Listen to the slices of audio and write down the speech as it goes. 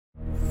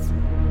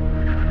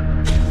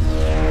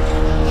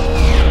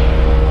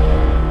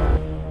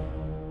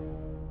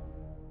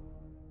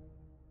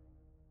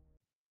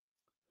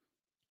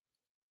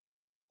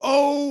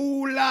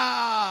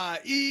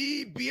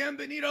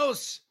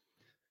bienvenidos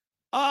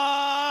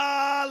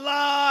a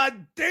la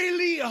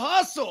Daily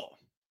Hustle.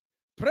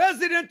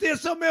 Presidente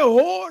es la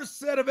mejor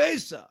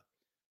cerveza.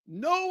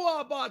 No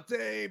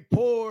abate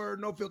por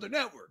No Filter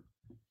Network.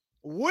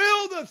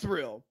 Will the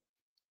Thrill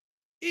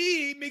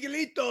y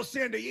Miguelito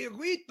San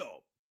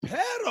Dieguito.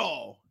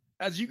 Pero,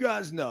 as you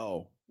guys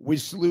know, we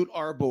salute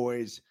our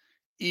boys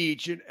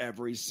each and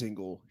every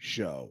single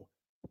show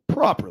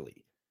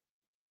properly.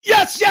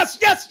 Yes, yes,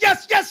 yes,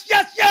 yes, yes,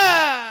 yes,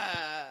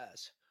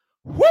 yes.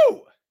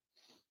 Woo!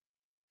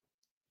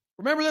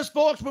 Remember this,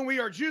 folks, when we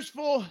are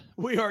juiceful,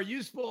 we are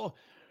useful.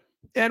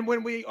 And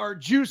when we are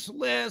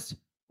juiceless,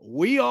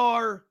 we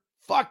are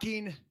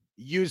fucking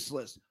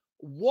useless.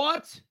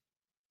 What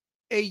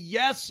a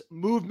yes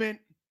movement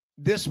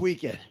this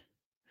weekend.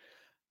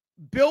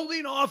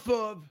 Building off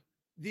of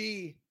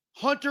the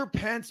Hunter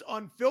Pence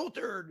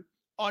Unfiltered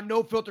on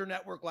No Filter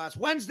Network last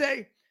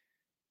Wednesday,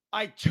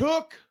 I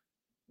took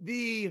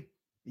the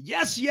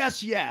yes,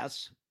 yes,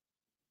 yes,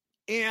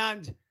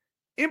 and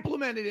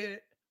implemented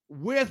it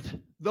with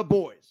the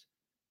boys.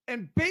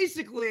 And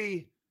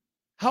basically,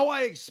 how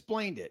I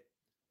explained it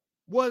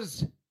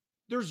was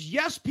there's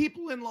yes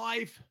people in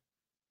life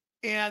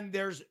and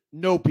there's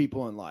no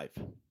people in life.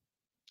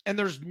 And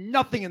there's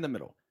nothing in the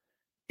middle.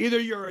 Either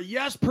you're a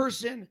yes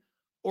person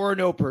or a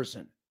no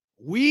person.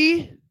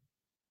 We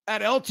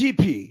at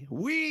LTP,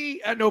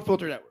 we at No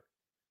Filter Network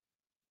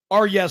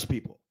are yes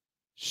people.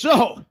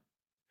 So,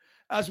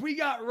 as we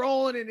got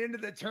rolling and into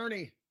the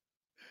tourney,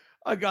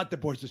 I got the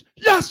boys just,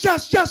 yes,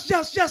 yes, yes,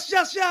 yes, yes,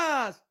 yes,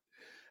 yes.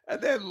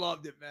 And they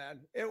loved it, man.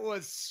 It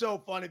was so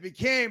fun. It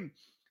became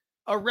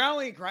a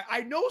rallying cry.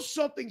 I know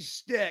something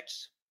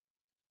sticks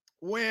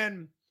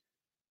when,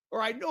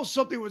 or I know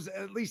something was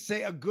at least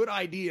say a good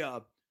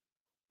idea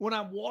when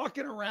I'm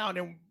walking around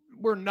and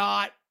we're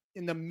not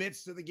in the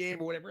midst of the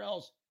game or whatever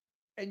else.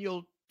 And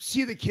you'll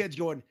see the kids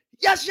going,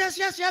 yes, yes,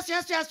 yes, yes,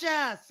 yes, yes,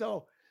 yes.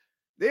 So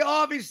they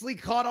obviously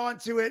caught on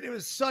to it. It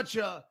was such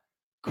a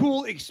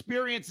cool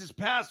experience this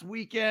past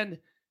weekend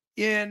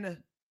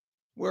in,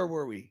 where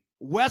were we?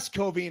 West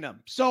Covina.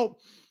 So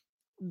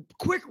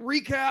quick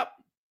recap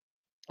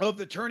of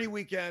the tourney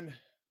weekend.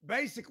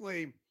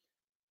 Basically,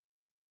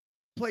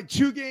 played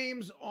 2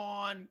 games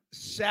on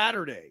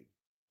Saturday,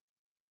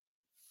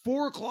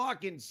 4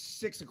 o'clock and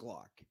 6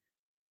 o'clock,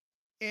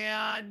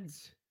 and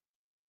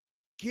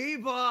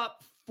gave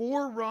up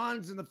 4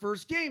 runs in the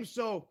first game.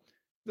 So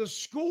the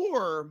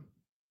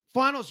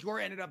final score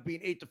ended up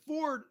being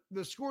 8-4.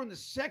 The score in the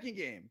second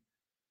game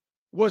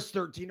was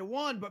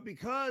 13-1. But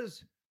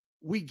because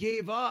we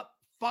gave up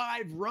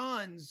 5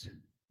 runs,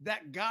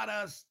 that got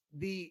us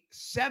the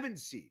 7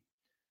 seed.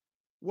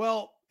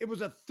 Well, it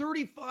was a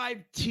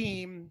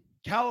 35-team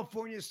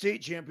California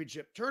State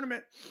Championship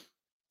tournament.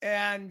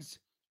 And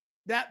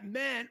that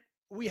meant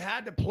we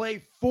had to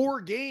play 4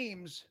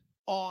 games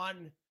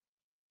on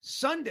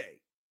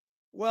Sunday.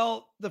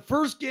 Well, the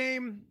first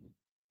game,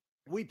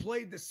 we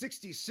played the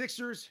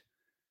 66ers.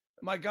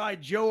 My guy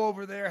Joe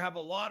over there, have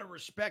a lot of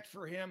respect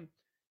for him,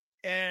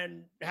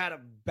 and had a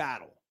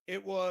battle.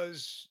 It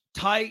was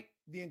tight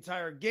the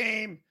entire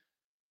game,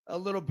 a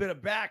little bit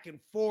of back and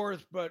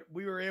forth, but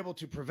we were able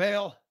to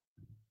prevail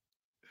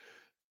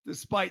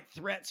despite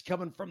threats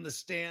coming from the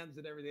stands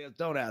and everything else.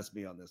 Don't ask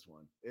me on this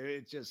one.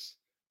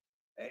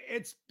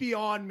 It's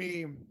beyond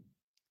me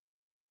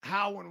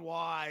how and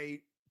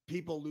why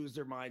people lose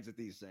their minds at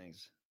these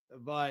things.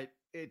 But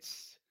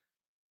it's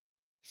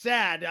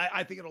sad,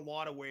 I think, in a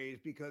lot of ways,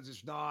 because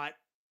it's not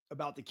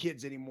about the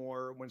kids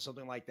anymore when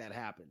something like that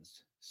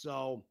happens.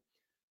 So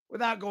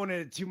without going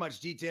into too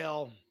much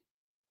detail,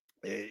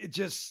 it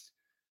just,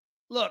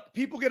 look,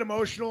 people get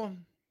emotional,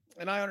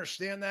 and I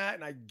understand that,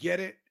 and I get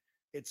it.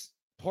 It's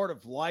part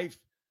of life.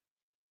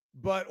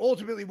 But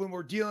ultimately, when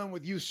we're dealing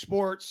with youth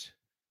sports,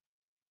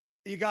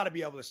 you got to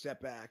be able to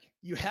step back.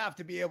 You have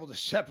to be able to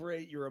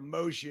separate your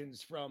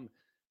emotions from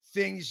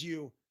things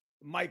you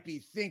might be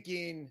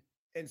thinking,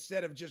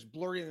 instead of just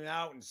blurting it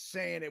out and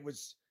saying. It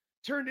was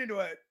turned into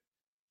an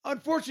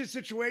unfortunate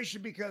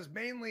situation, because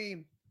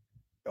mainly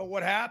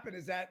what happened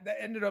is that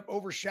ended up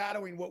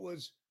overshadowing what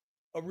was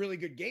a really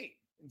good game.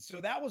 And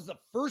so that was the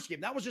first game.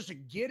 That was just to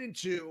get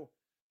into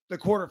the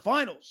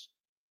quarterfinals.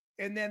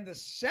 And then the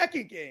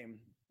second game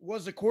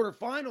was the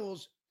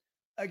quarterfinals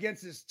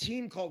against this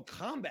team called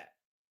Combat.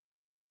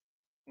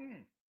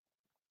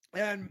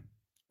 And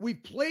we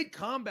played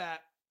Combat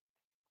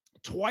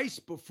twice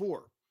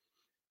before.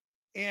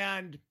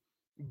 And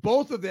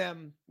both of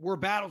them were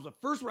battles. The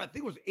first one, I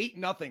think, was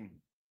 8-0,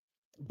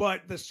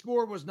 but the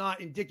score was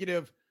not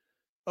indicative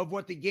of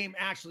what the game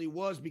actually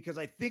was, because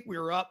I think we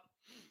were up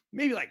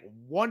maybe like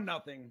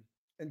 1-0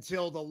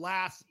 until the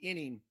last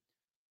inning.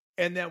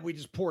 And then we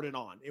just poured it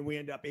on, and we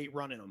ended up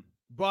 8-running them.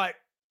 But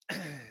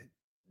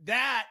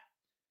that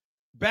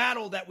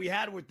battle that we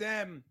had with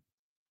them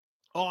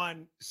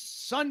on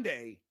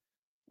Sunday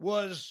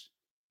was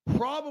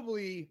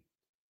probably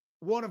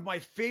one of my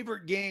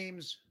favorite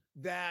games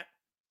that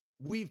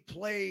we've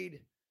played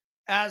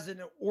as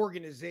an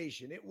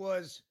organization. It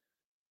was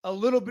a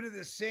little bit of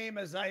the same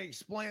as I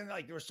explained.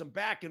 Like, there was some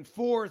back and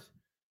forth,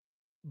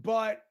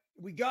 But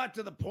we got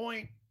to the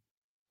point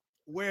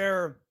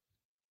where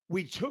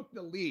we took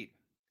the lead.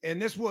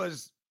 And this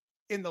was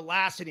in the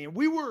last inning.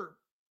 We were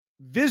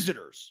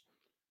visitors.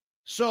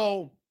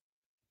 So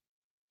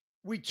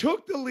we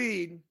took the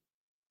lead,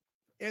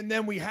 and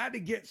then we had to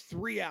get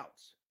 3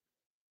 outs.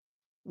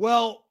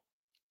 Well,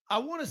 I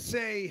want to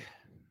say,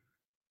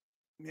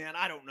 man,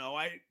 I don't know.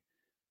 I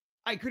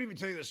couldn't even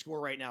tell you the score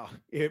right now.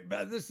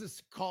 Let's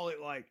just call it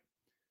like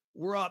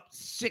we're up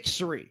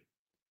 6-3.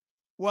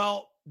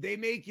 Well, they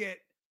make it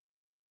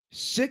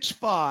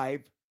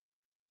 6-5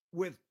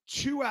 with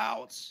 2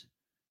 outs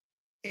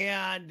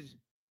and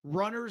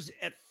runners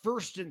at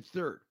first and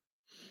third.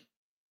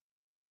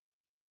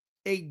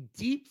 A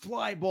deep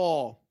fly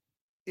ball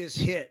is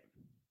hit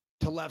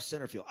to left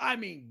center field. I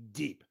mean,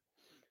 deep.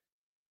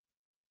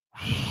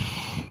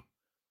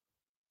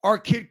 Our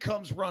kid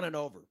comes running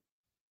over.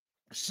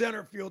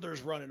 Center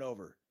fielder's running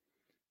over.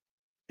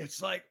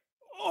 It's like,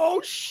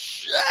 oh,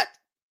 shit.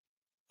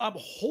 I'm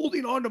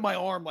holding onto my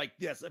arm like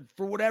this. And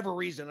for whatever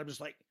reason, I'm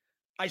just like,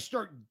 I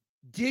start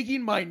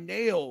digging my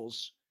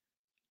nails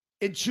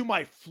into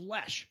my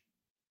flesh.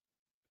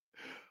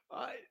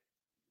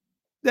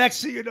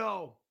 Next thing you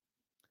know,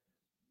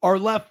 our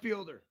left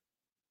fielder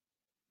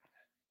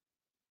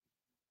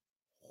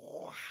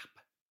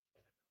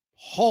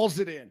hauls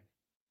it in.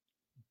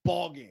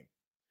 Ball game.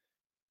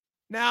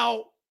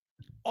 Now,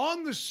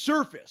 on the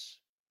surface,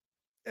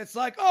 it's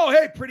like, oh,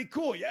 hey, pretty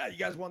cool. Yeah, you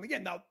guys won the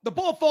game. Now, the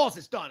ball falls,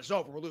 it's done. It's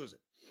over. We're losing.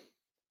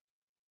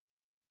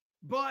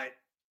 But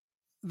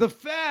the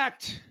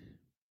fact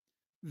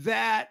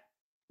that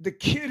the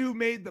kid who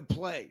made the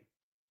play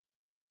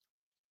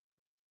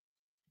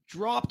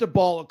dropped a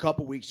ball a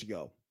couple weeks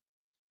ago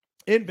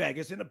in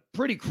Vegas in a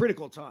pretty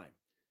critical time.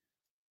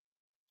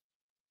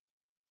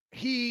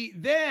 He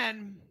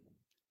then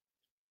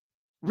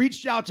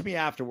reached out to me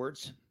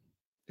afterwards.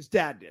 His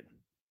dad did,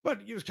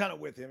 but he was kind of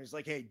with him. He's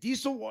like, hey,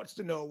 Diesel wants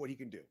to know what he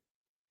can do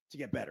to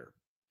get better.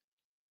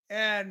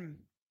 And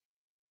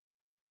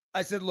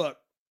I said, look,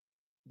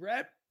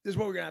 Brett, this is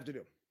what we're going to have to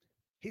do.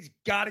 He's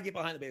got to get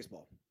behind the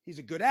baseball. He's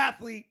a good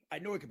athlete. I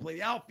know he can play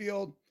the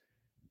outfield.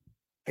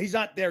 He's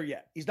not there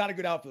yet. He's not a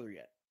good outfielder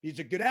yet. He's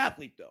a good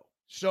athlete, though.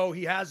 So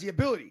he has the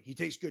ability. He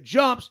takes good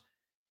jumps.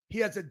 He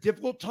has a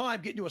difficult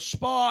time getting to a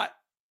spot,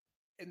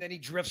 and then he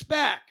drifts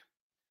back.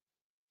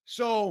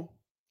 So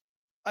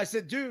I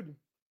said, dude,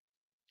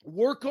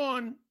 work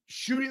on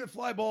shooting the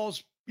fly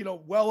balls,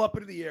 well up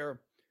into the air,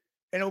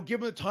 and it'll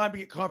give him the time to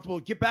get comfortable,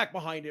 get back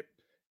behind it.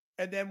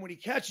 And then when he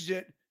catches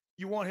it,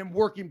 you want him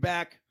working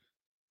back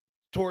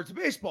towards the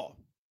baseball.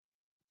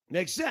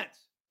 Makes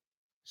sense.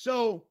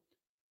 So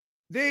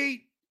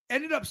they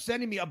ended up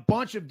sending me a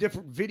bunch of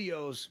different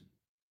videos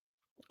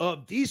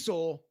of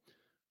Diesel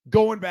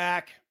going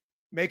back,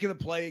 making the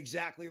play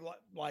exactly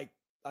like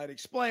I'd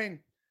explained.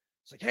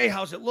 It's like, hey,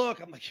 how's it look?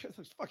 I'm like, it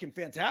looks fucking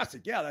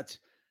fantastic. Yeah,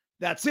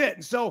 that's it.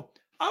 And so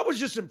I was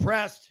just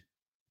impressed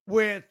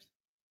with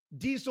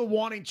Diesel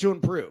wanting to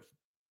improve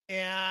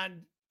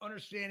and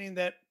understanding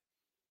that,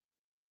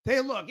 hey,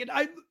 look, and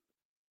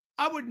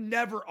I would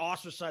never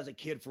ostracize a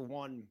kid for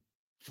one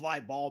fly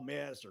ball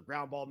miss or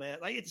ground ball miss.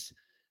 Like,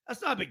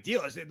 that's not a big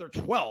deal. They're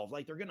 12.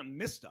 Like, they're going to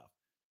miss stuff.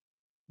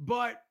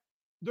 But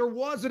there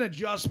was an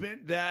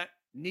adjustment that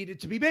needed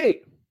to be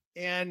made.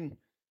 And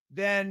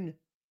then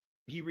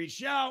he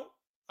reached out.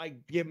 I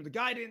gave him the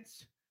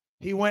guidance.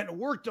 He went and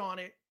worked on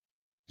it.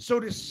 So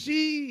to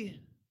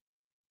see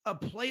a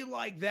play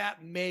like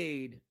that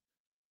made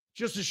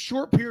just a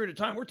short period of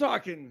time, we're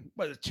talking,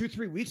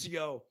 2-3 weeks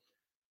ago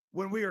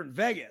when we were in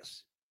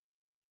Vegas,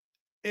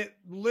 it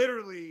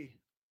literally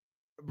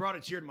brought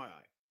a tear to my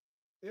eye.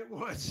 It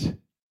was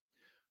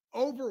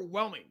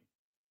overwhelming.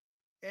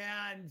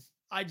 And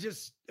I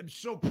just am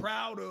so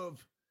proud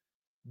of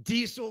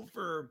Diesel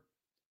for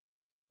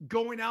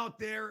going out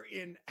there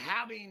and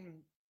having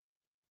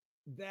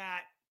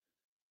that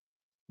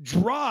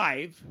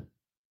drive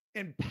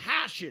and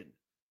passion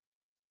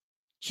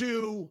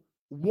to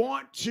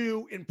want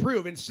to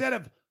improve instead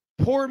of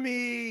poor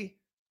me.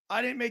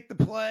 I didn't make the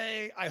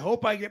play. I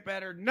hope I get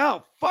better.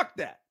 No, fuck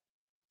that.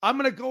 I'm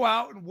going to go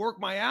out and work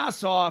my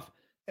ass off,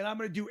 and I'm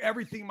going to do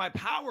everything in my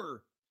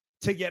power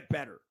to get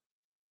better.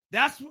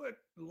 That's what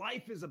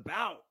life is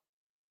about.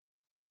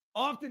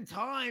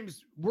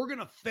 Oftentimes, we're going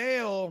to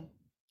fail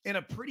in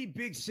a pretty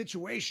big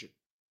situation.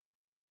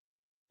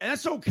 And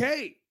that's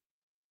okay.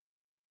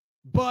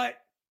 But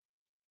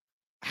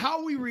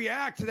how we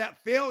react to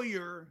that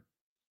failure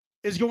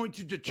is going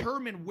to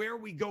determine where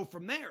we go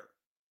from there.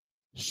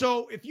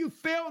 So if you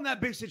fail in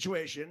that big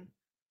situation,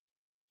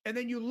 and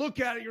then you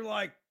look at it, you're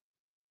like,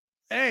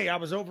 hey, I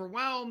was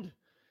overwhelmed.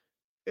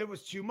 It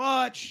was too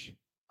much.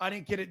 I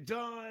didn't get it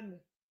done.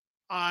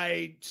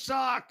 I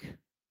suck.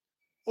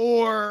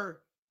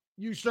 Or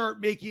you start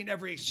making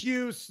every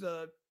excuse.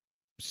 The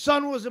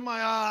sun was in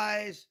my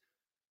eyes.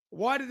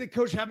 Why did the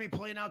coach have me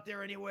playing out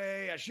there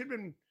anyway? I should have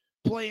been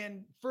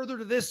playing further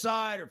to this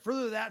side or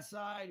further to that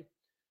side.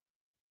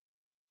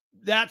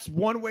 That's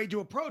one way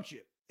to approach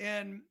it.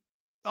 And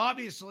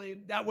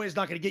obviously, that way is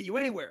not going to get you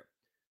anywhere.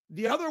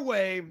 The other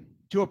way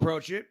to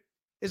approach it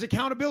is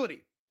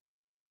accountability.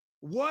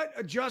 What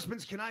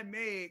adjustments can I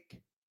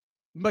make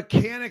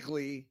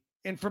mechanically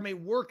and from a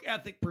work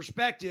ethic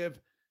perspective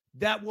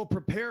that will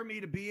prepare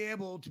me to be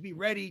able to be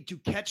ready to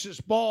catch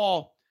this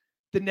ball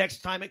the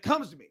next time it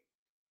comes to me?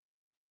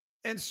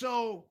 And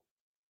so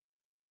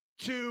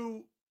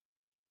to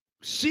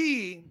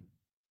see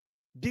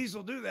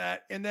Diesel do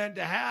that and then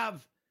to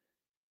have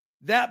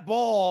that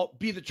ball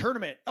be the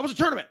tournament, that was a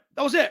tournament.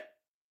 That was it.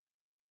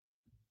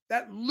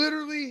 That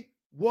literally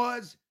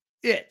was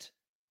it.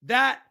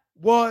 That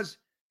was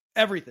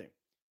everything.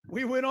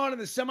 We went on in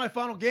the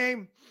semifinal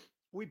game.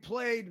 We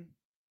played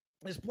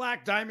this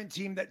Black Diamond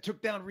team that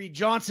took down Reed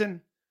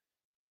Johnson,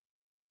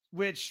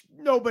 which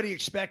nobody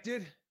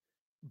expected,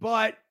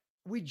 but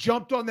we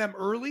jumped on them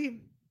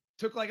early,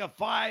 took like a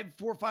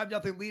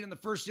 4-5 lead in the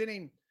first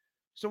inning.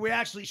 So we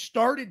actually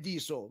started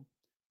Diesel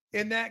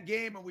in that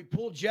game, and we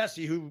pulled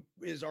Jesse, who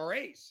is our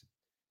ace.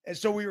 And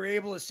so we were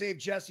able to save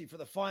Jesse for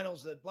the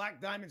finals. The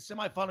Black Diamond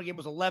semifinal game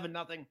was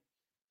 11-0.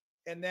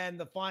 And then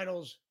the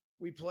finals,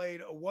 we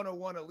played a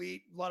 101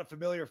 Elite, a lot of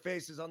familiar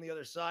faces on the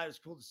other side. It was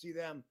cool to see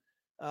them,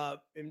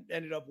 and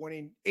ended up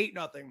winning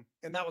 8-0.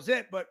 And that was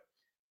it. But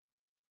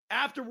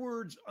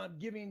afterwards, I'm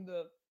giving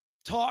the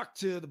talk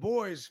to the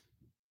boys,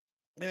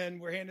 and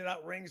we're handing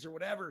out rings or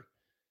whatever.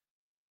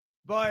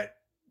 But,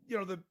 you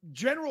know, the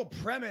general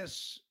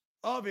premise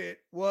of it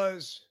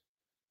was,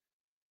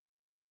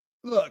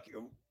 look,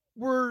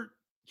 we're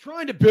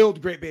trying to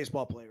build great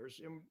baseball players,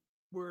 and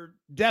we're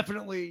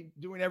definitely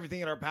doing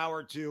everything in our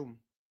power to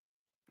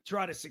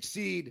try to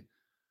succeed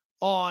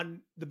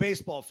on the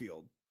baseball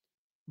field.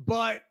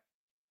 But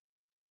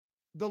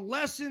the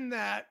lesson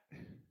that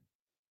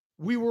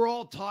we were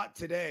all taught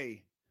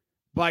today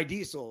by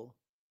Diesel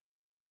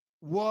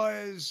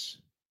was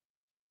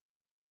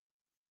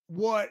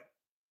what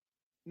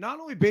not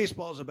only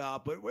baseball is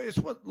about, but it's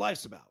what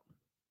life's about.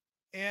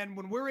 And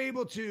when we're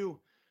able to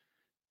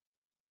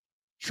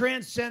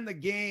transcend the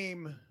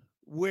game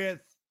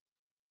with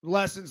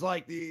lessons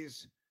like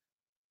these,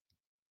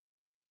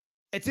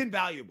 it's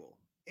invaluable.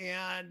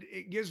 And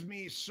it gives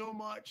me so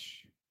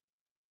much,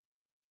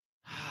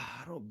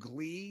 I don't know,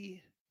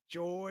 glee,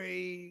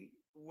 joy,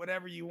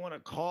 whatever you want to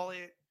call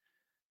it,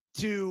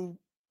 to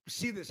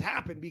see this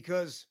happen,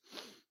 because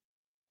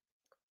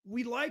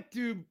we like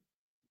to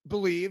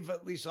believe,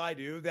 at least I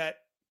do, that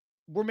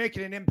we're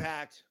making an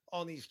impact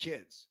on these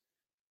kids.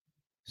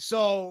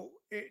 So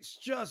it's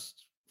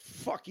just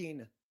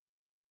fucking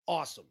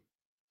awesome.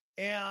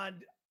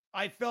 And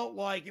I felt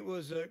like it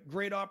was a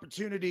great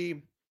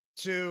opportunity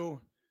to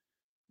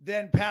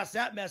then pass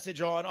that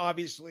message on,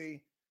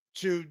 obviously,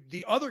 to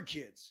the other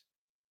kids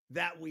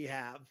that we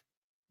have,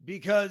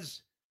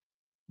 because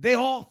they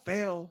all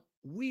fail.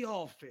 We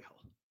all fail.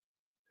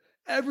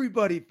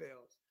 Everybody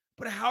fails.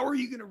 But how are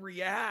you going to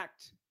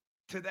react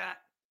to that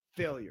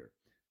failure?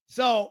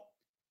 So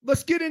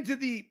let's get into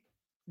the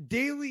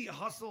daily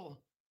hustle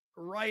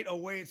right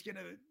away. It's going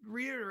to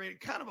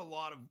reiterate kind of a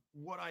lot of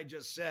what I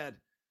just said,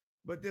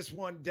 but this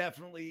one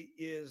definitely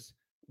is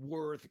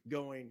worth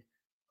going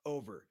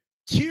over.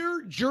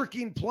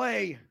 Tear-jerking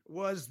play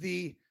was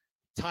the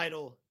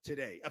title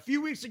today. A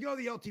few weeks ago,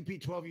 the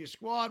LTP 12U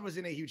squad was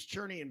in a huge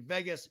tourney in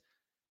Vegas,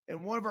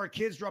 and one of our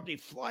kids dropped a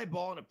fly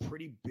ball in a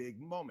pretty big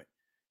moment.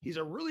 He's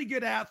a really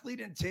good athlete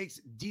and takes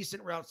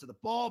decent routes to the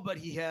ball, but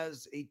he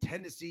has a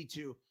tendency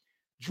to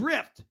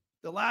drift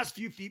the last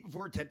few feet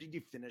before attempting to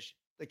finish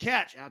the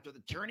catch. After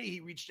the tourney, he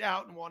reached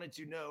out and wanted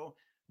to know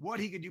what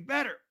he could do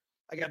better.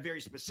 I got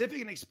very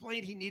specific and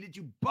explained he needed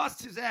to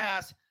bust his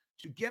ass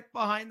to get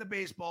behind the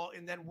baseball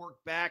and then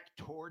work back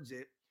towards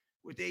it,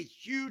 with a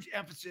huge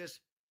emphasis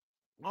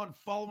on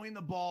following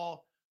the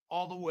ball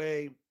all the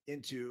way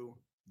into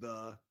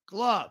the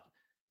glove.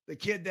 The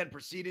kid then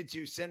proceeded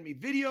to send me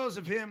videos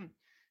of him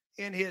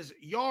in his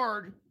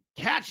yard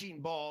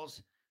catching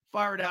balls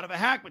fired out of a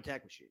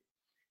Hackmatack machine.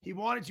 He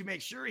wanted to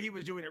make sure he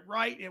was doing it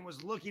right and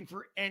was looking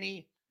for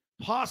any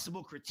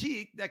possible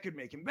critique that could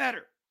make him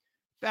better.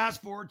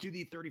 Fast forward to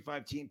the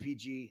 35-team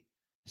PG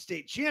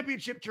state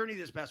championship tourney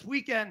this past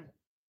weekend.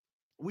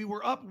 We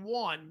were up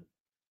 1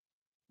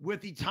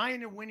 with the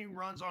tying and winning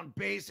runs on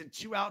base and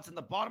 2 outs in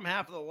the bottom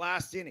half of the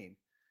last inning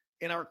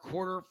in our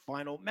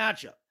quarterfinal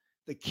matchup.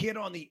 The kid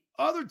on the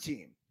other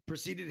team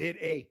proceeded to hit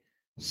a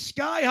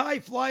sky-high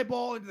fly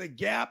ball into the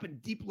gap in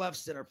deep left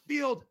center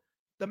field.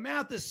 The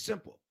math is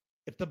simple.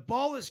 If the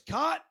ball is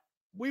caught,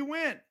 we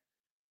win.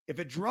 If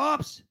it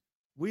drops,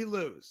 we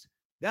lose.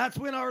 That's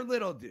when our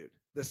little dude,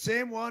 the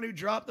same one who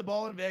dropped the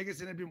ball in Vegas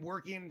and had been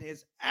working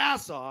his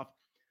ass off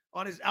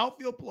on his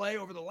outfield play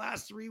over the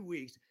last 3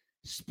 weeks,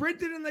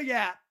 sprinted in the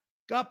gap,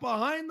 got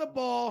behind the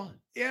ball,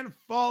 and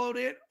followed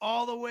it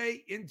all the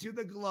way into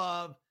the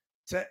glove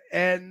to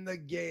end the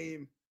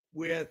game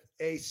with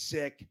a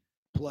sick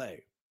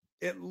play.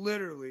 It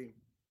literally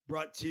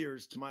brought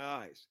tears to my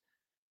eyes.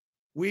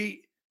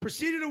 We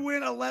proceeded to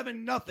win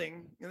 11-0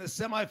 in the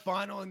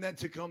semifinal and then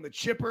took home the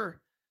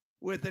chipper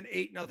with an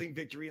 8-0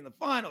 victory in the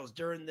finals.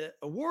 During the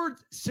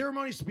awards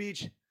ceremony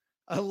speech,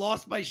 I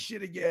lost my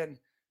shit again,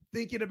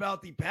 thinking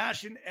about the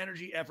passion,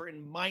 energy, effort,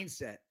 and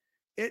mindset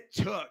it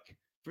took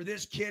for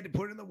this kid to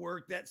put in the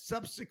work that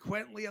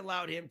subsequently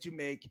allowed him to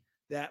make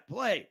that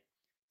play.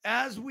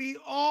 As we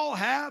all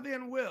have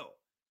and will,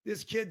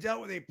 this kid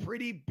dealt with a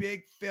pretty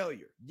big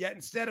failure. Yet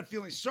instead of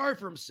feeling sorry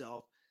for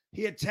himself,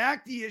 he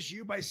attacked the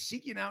issue by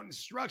seeking out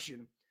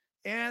instruction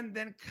and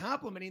then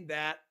complementing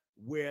that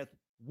with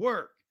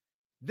work.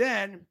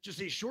 Then,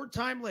 just a short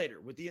time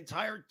later, with the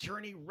entire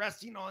tourney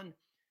resting on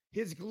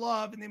his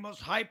glove in the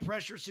most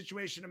high-pressure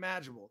situation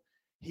imaginable,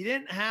 he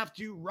didn't have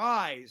to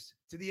rise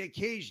to the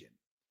occasion.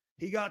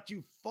 He got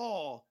to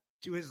fall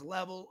to his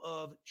level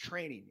of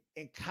training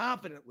and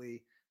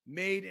confidently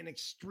made an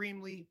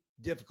extremely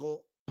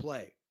difficult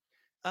play.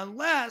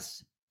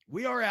 Unless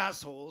we are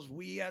assholes,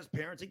 we as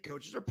parents and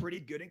coaches are pretty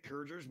good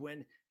encouragers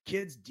when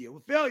kids deal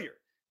with failure.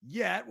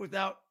 Yet,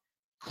 without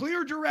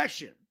clear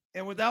direction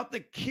and without the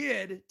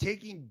kid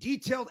taking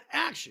detailed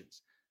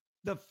actions,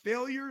 the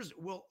failures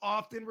will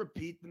often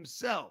repeat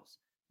themselves.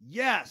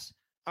 Yes,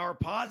 our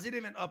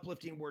positive and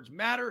uplifting words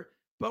matter,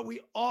 but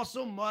we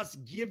also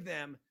must give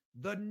them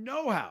the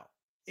know-how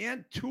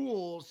and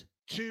tools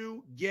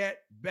to get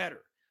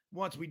better.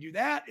 Once we do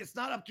that, it's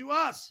not up to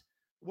us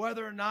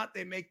whether or not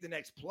they make the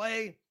next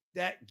play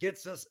that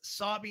gets us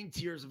sobbing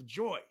tears of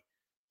joy.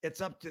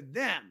 It's up to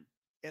them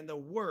and the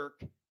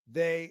work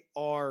they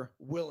are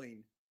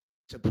willing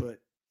to put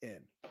in.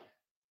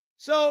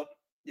 So,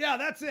 yeah,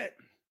 that's it.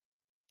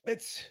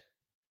 It's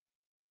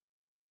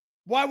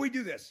why we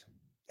do this.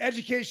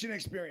 Education and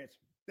experience.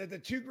 That the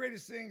two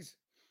greatest things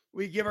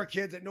we give our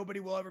kids that nobody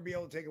will ever be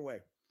able to take away.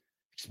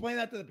 Explain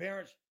that to the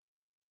parents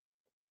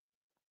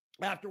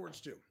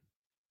afterwards too.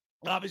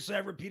 Obviously, I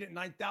repeat it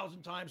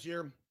 9,000 times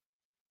here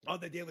on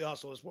the Daily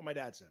Hustle. It's what my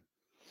dad said.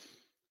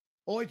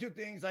 Only two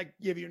things I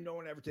give you, no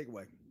one ever take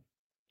away.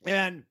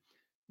 And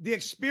the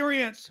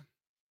experience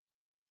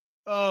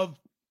of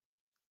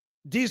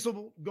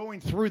Diesel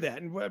going through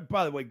that, and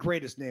by the way,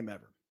 greatest name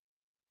ever.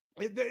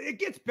 It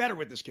gets better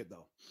with this kid,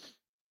 though.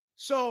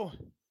 So,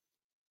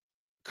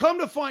 come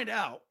to find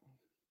out,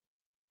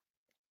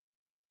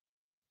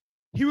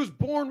 he was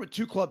born with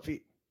 2 club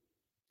feet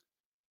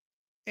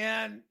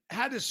and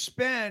had to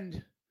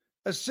spend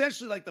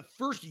essentially like the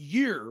first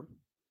year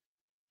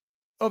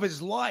of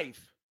his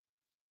life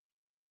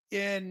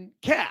in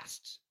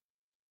casts.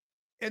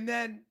 And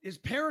then his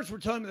parents were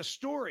telling me the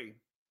story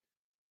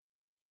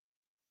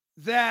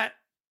that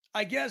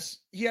I guess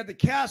he had the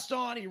cast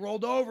on, he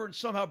rolled over and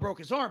somehow broke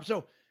his arm.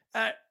 So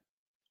at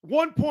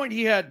one point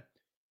he had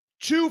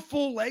 2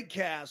 full leg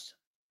casts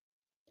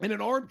and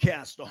an arm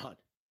cast on.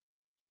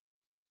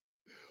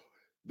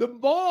 The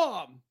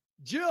mom,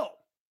 Jill,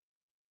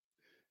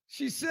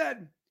 she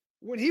said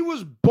when he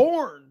was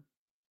born,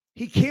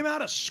 he came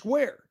out a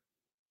square.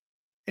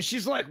 And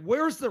she's like,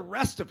 where's the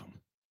rest of him?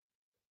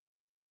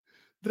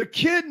 The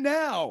kid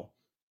now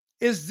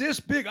is this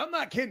big. I'm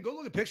not kidding. Go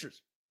look at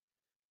pictures.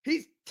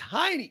 He's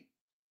tiny.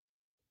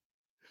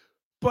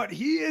 But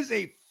he is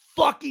a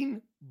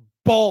fucking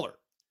baller.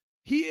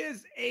 He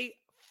is a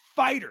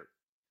fighter.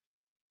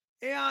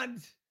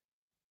 And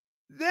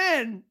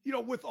then,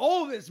 with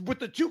all of this, with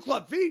the 2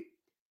 club feet,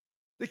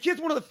 the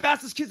kid's one of the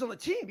fastest kids on the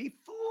team. He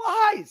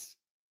flies.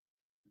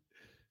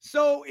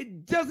 So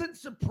it doesn't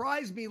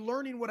surprise me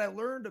learning what I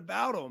learned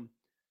about him,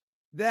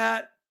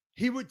 that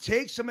he would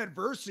take some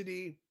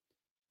adversity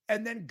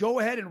and then go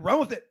ahead and run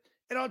with it.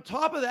 And on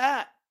top of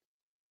that,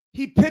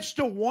 he pitched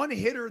a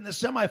 1-hitter in the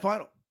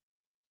semifinal.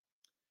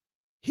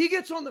 He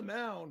gets on the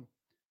mound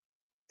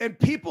and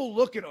people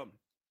look at him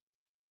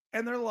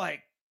and they're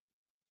like,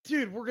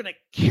 dude, we're going to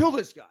kill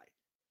this guy.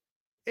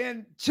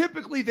 And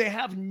typically they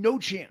have no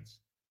chance.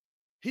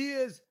 He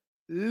is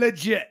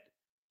legit.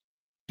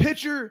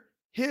 Pitcher,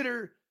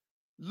 hitter,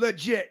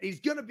 legit.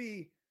 He's going to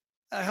be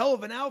a hell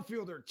of an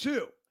outfielder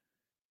too.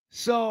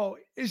 So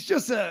it's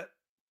just a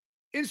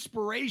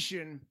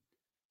inspiration,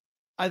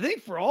 I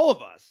think, for all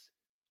of us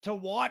to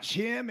watch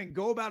him and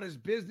go about his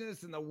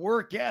business and the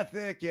work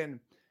ethic and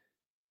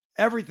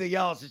everything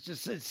else.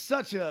 It's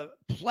such a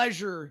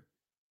pleasure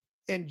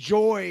and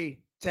joy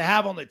to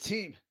have on the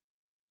team.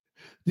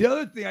 The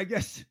other thing, I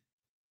guess,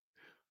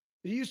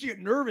 he used to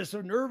get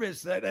so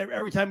nervous that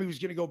every time he was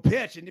going to go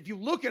pitch. And if you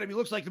look at him, he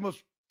looks like the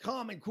most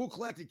calm and cool,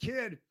 collected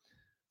kid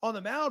on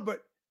the mound,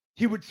 but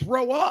he would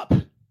throw up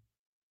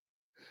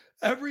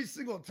every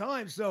single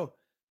time. So,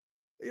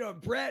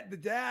 Brett, the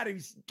dad,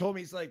 he's told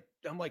me,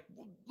 I'm like,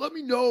 let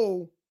me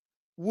know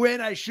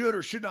when I should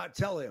or should not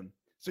tell him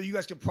so you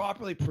guys can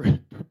properly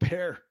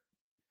prepare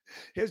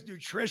his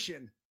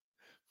nutrition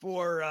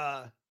for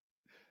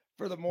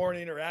the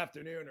morning or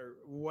afternoon or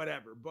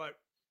whatever. But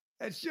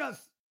it's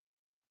just,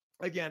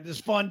 again,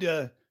 just fun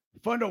to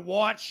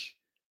watch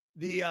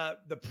the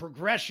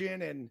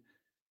progression and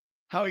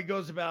how he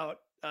goes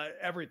about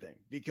everything,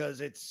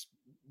 because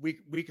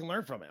we can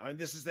learn from it. I mean,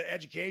 this is the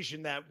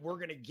education that we're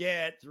going to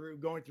get through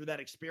going through that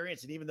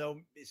experience. And even though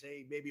they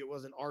say maybe it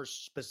wasn't ours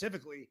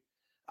specifically,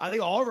 I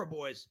think all of our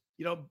boys,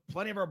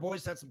 plenty of our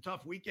boys had some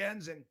tough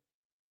weekends and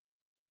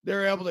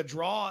they're able to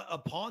draw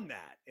upon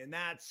that. And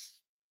that's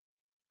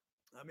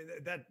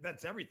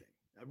everything.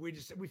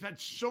 We've had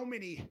so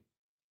many,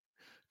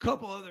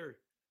 couple other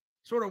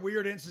sort of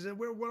weird instances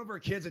where one of our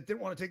kids that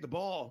didn't want to take the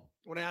ball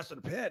when I asked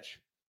him to pitch.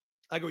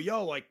 I go,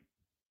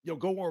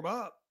 go warm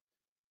up.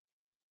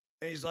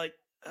 And he's like,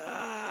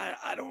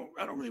 I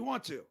don't really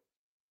want to.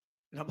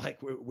 And I'm like,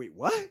 wait,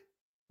 what?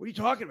 What are you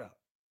talking about?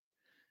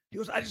 He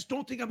goes, I just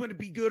don't think I'm going to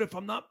be good if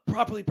I'm not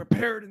properly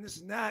prepared and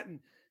this and that. And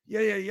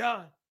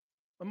yeah.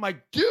 I'm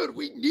like, dude,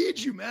 we need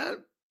you, man.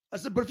 I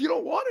said, but if you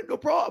don't want it, no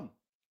problem.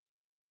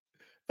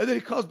 And then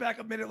he calls back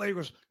a minute later and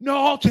goes, no,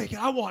 I'll take it.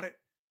 I want it.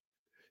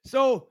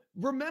 So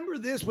remember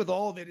this with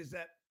all of it is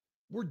that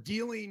we're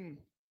dealing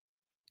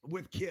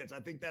with kids. I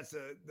think that's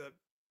the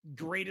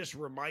greatest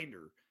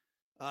reminder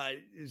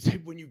is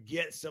when you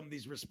get some of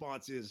these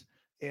responses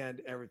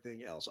and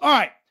everything else. All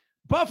right,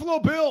 Buffalo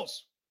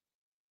Bills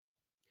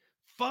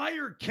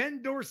fired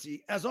Ken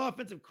Dorsey as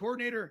offensive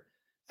coordinator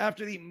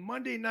after the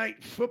Monday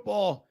Night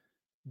Football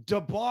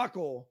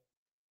debacle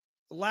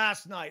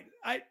last night.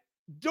 I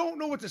don't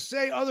know what to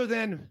say other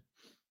than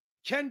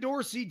Ken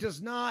Dorsey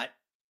does not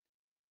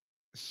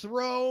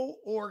throw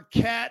or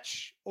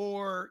catch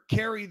or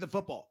carry the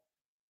football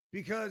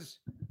because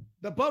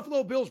the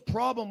Buffalo Bills'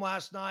 problem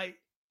last night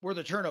were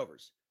the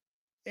turnovers.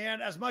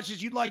 And as much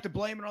as you'd like to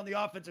blame it on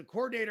the offensive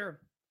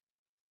coordinator,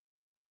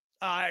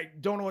 I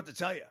don't know what to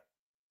tell you.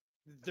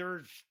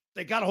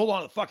 They got to hold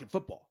on to the fucking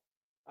football.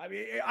 I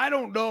mean, I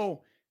don't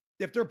know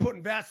if they're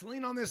putting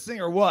Vaseline on this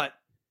thing or what,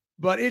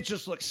 but it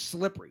just looks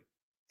slippery.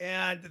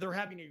 And they're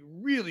having a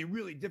really,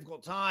 really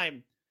difficult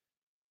time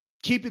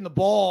keeping the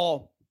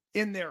ball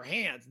in their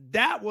hands.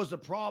 That was the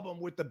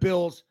problem with the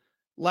Bills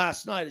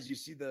last night. As you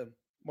see the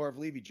Marv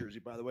Levy jersey,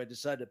 by the way, I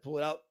decided to pull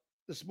it out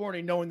this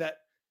morning knowing that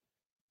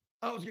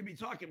I was going to be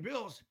talking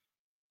Bills.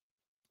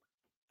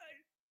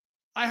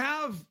 I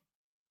have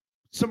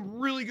some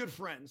really good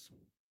friends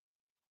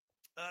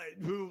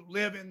who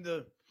live in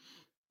the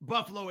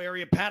Buffalo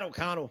area, Pat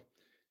O'Connell,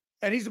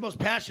 and he's the most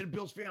passionate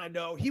Bills fan I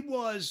know. He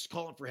was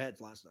calling for heads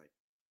last night.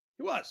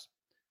 He was.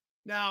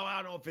 Now, I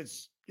don't know if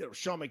it's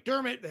Sean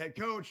McDermott, the head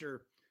coach,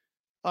 or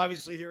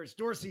obviously here it's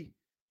Dorsey.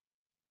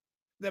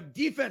 The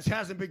defense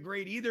hasn't been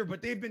great either,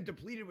 but they've been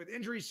depleted with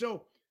injuries.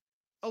 So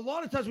a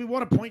lot of times we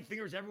want to point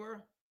fingers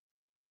everywhere.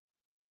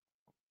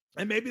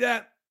 And maybe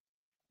that's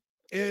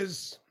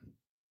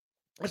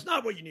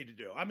not what you need to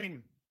do. I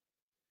mean,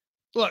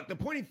 look, the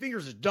pointing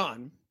fingers is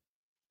done.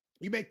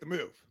 You make the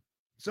move.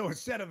 So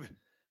instead of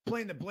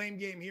playing the blame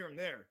game here and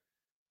there,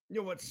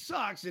 what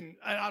sucks, and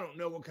I don't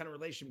know what kind of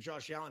relationship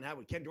Josh Allen had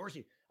with Ken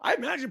Dorsey. I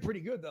imagine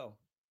pretty good, though.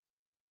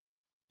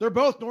 They're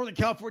both Northern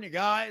California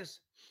guys.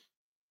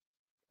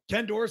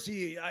 Ken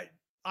Dorsey,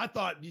 I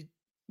thought,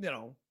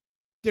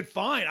 did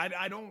fine.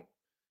 I don't.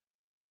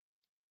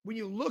 When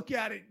you look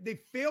at it,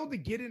 they failed to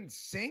get in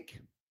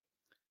sync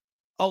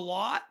a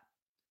lot.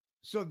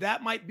 So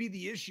that might be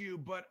the issue,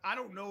 but I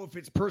don't know if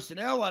it's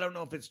personnel. I don't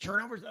know if it's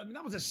turnovers. I mean,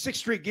 that was a 6th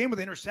straight game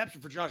with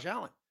interception for Josh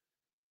Allen.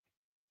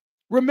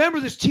 Remember,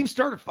 this team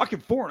started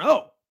fucking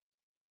 4-0.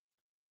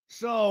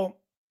 So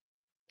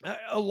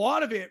a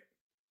lot of it,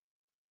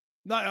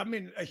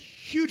 a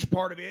huge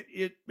part of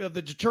it, the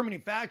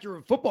determining factor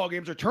of football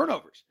games are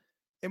turnovers.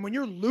 And when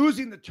you're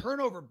losing the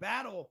turnover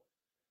battle,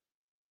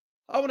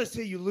 I want to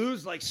say you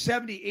lose like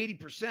 70,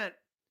 80%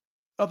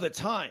 of the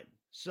time.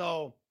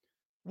 So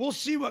we'll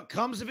see what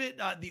comes of it.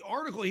 The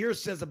article here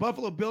says the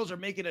Buffalo Bills are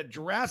making a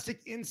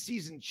drastic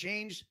in-season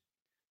change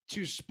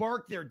to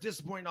spark their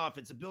disappointing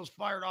offense. The Bills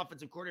fired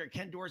offensive coordinator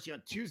Ken Dorsey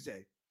on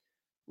Tuesday,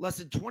 less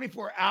than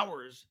 24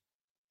 hours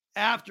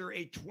after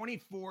a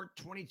 24-22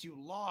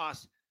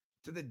 loss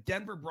to the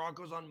Denver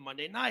Broncos on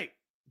Monday night.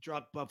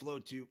 Dropped Buffalo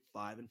to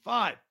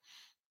 5-5.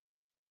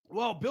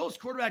 Well, Bills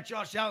quarterback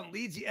Josh Allen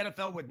leads the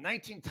NFL with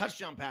 19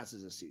 touchdown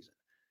passes this season.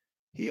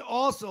 He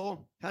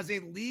also has a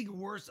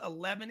league-worst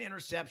 11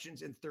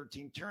 interceptions and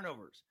 13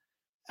 turnovers.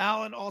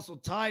 Allen also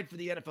tied for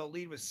the NFL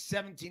lead with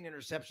 17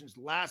 interceptions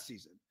last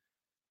season.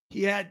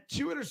 He had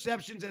 2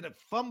 interceptions and a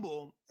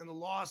fumble in the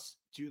loss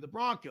to the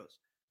Broncos,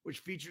 which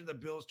featured the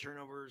Bills'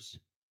 turnovers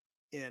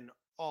in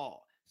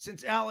all.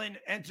 Since Allen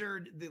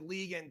entered the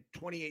league in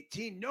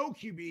 2018, no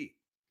QB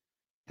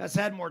has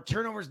had more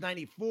turnovers,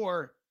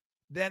 94,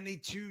 than the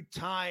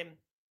 2-time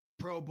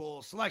Pro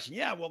Bowl selection.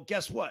 Yeah, well,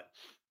 guess what?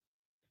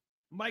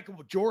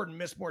 Michael Jordan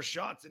missed more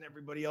shots than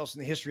everybody else in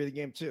the history of the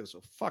game, too.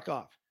 So fuck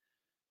off.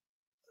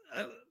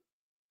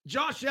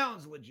 Josh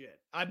Allen's legit.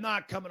 I'm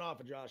not coming off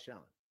of Josh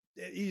Allen.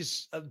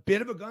 He's a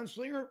bit of a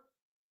gunslinger,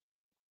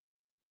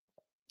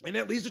 and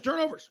it leads to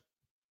turnovers.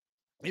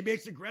 He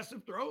makes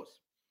aggressive throws,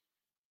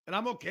 and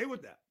I'm okay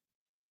with that.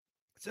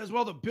 It says,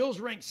 well, the Bills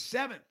ranked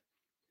 7th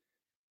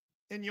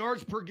in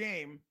yards per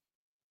game,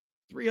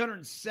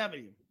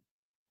 370,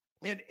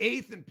 and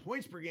 8th in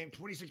points per game,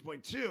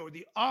 26.2.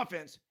 The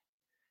offense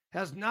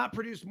has not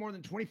produced more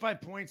than 25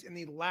 points in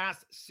the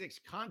last 6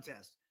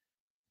 contests,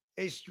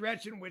 a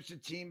stretch in which the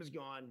team has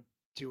gone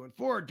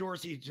 2-4.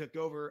 Dorsey took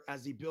over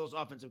as the Bills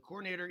offensive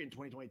coordinator in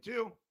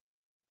 2022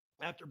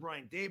 after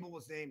Brian Daboll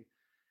was named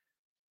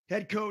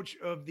head coach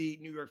of the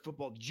New York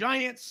Football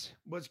Giants,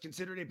 was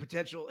considered a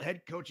potential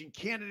head coaching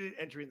candidate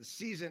entering the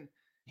season.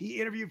 he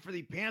interviewed for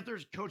the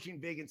Panthers coaching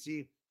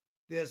vacancy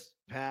this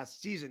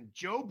past season.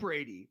 Joe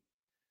Brady,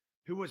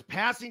 who was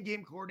passing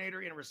game coordinator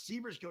and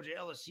receivers coach at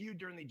LSU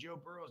during the Joe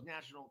Burrow's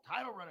national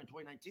title run in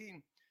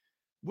 2019,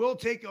 will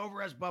take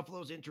over as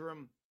Buffalo's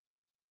interim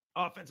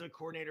offensive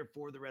coordinator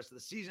for the rest of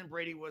the season.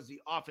 Brady was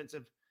the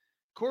offensive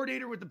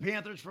coordinator with the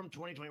Panthers from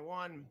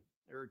 2021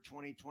 or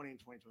 2020 and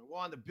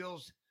 2021. The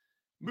Bills'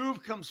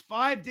 move comes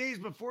 5 days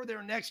before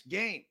their next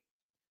game,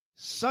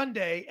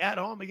 Sunday at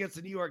home against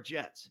the New York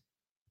Jets.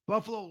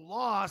 Buffalo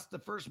lost the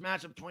first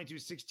matchup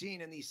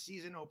 22-16 in the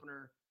season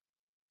opener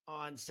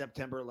on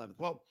September 11th.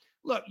 Well,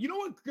 look, you know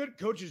what good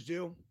coaches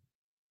do?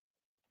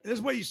 This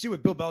is what you see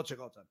with Bill Belichick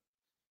all the time.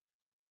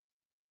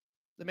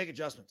 They make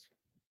adjustments.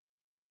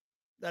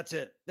 That's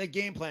it. They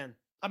game plan.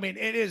 I mean,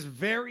 it is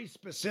very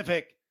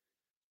specific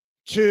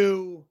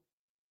to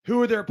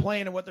who they're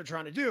playing and what they're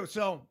trying to do.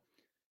 So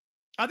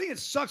I think it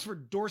sucks for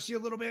Dorsey a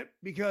little bit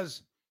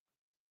because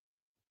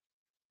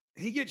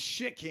he gets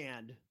shit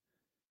canned.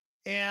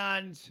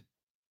 And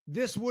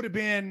this would have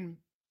been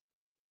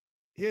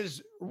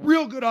his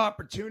real good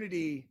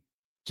opportunity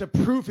to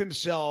prove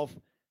himself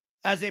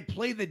as they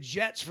play the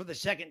Jets for the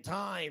second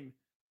time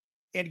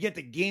and get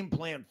the game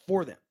plan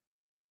for them.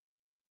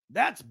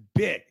 That's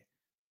big.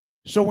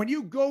 So when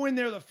you go in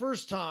there the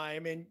first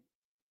time and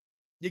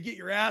you get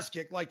your ass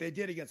kicked like they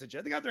did against the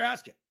Jets, they got their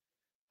ass kicked.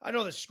 I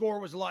know the score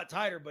was a lot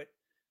tighter, but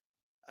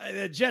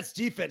the Jets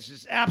defense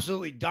just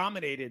absolutely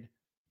dominated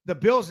the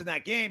Bills in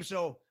that game.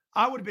 So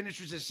I would have been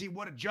interested to see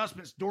what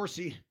adjustments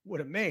Dorsey would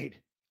have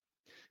made,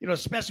 you know,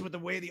 especially with the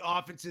way the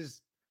offense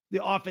is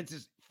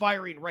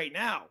firing right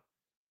now.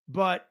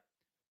 But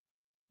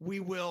we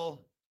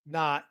will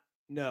not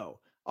know.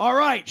 All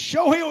right,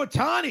 Shohei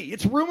Ohtani.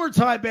 It's rumor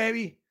time,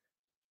 baby.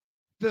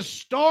 The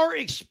Star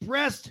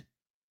expressed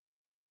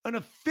an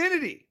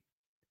affinity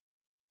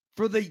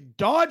for the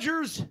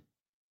Dodgers,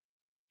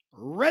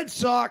 Red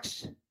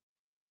Sox,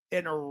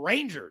 and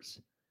Rangers,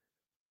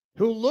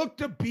 who look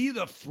to be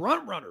the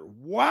front runner.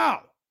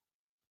 Wow.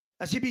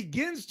 As he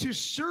begins to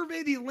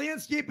survey the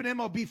landscape in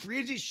MLB free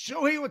agency,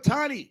 Shohei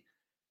Ohtani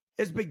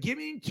is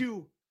beginning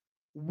to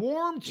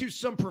warm to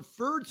some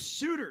preferred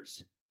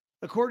suitors,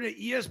 according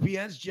to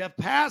ESPN's Jeff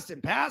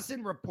Passan.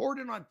 Passan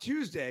reported on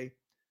Tuesday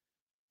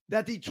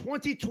that the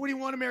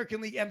 2021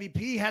 American League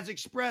MVP has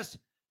expressed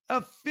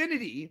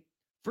affinity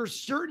for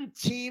certain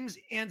teams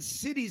and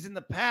cities in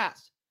the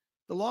past.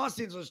 The Los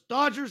Angeles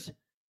Dodgers,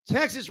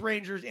 Texas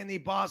Rangers, and the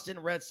Boston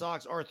Red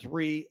Sox are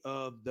three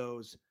of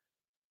those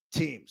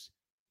teams.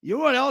 You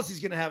know what else he's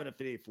going to have an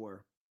affinity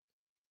for?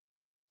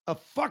 A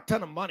fuck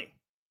ton of money.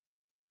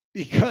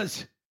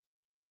 Because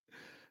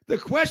the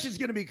question is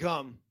going to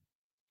become,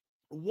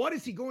 what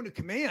is he going to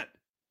command?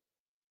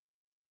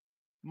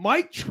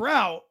 Mike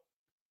Trout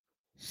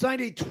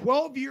signed a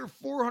 12-year,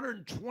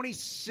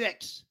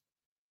 $426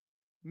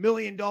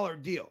 million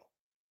deal.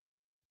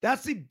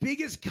 That's the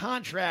biggest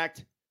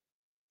contract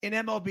in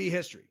MLB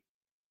history.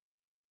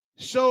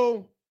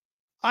 So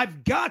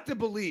I've got to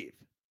believe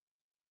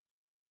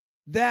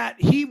that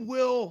he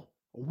will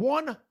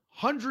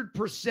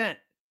 100%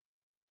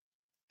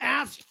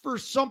 ask for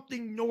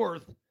something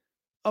north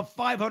of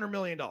 $500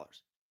 million.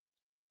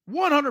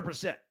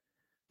 100%.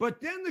 But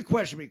then the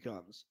question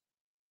becomes,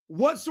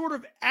 what sort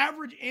of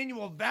average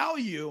annual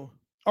value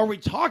are we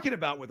talking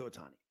about with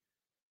Ohtani?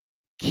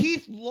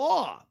 Keith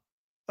Law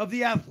of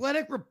The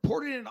Athletic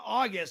reported in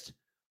August,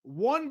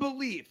 one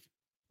belief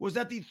was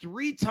that the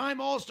three-time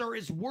All-Star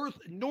is worth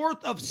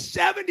north of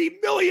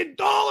 $70 million.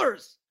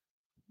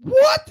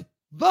 What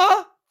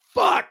the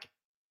fuck?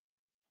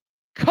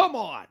 Come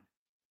on.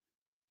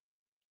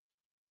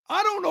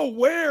 I don't know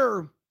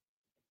where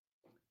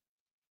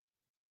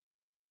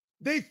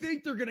they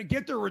think they're going to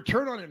get their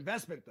return on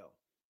investment, though.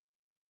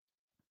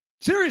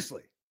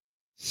 Seriously.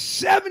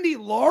 70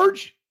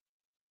 large?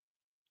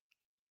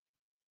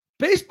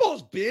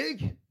 Baseball's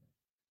big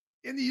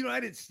in the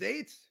United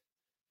States.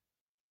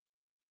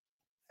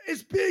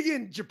 It's big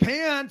in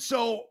Japan,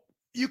 so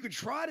you could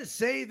try to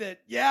say that,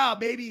 yeah,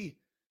 maybe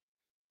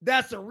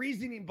that's the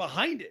reasoning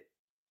behind it.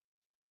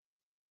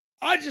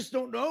 I just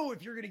don't know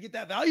if you're going to get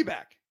that value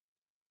back.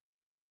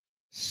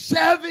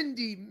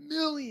 $70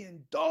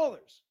 million.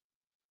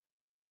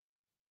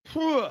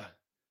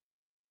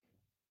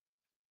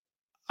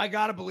 I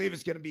got to believe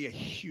it's going to be a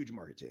huge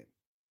market team,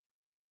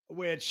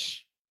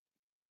 which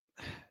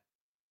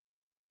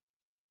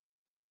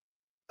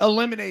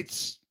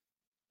eliminates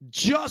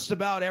just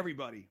about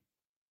everybody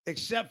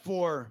except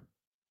for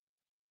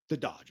the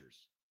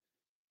Dodgers,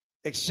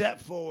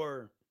 except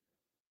for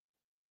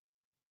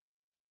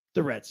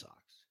the Red Sox.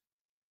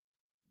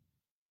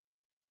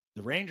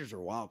 The Rangers are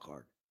a wild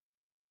card.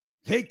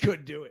 They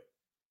could do it.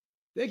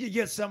 They could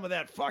get some of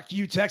that fuck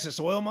you Texas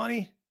oil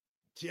money.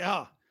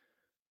 Yeah.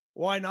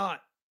 Why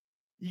not?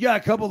 You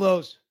got a couple of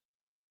those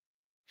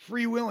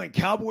freewheeling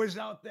Cowboys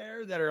out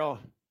there that are all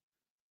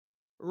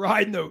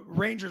riding the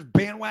Rangers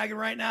bandwagon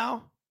right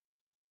now.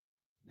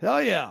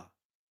 Hell yeah.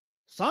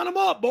 Sign them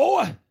up,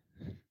 boy.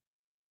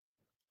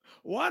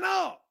 Why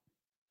not?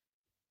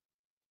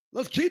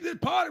 Let's keep this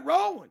party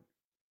rolling.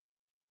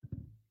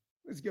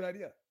 That's a good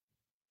idea.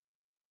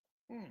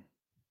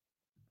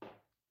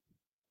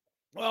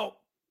 Well,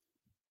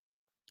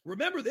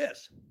 remember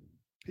this.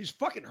 He's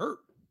fucking hurt.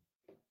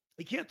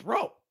 He can't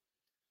throw.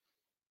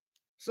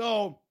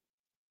 So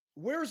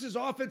where's his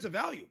offensive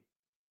value?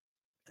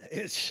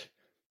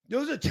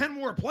 Those are 10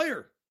 more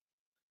player.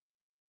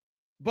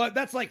 But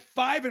that's like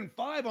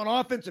 5-5 on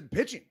offense and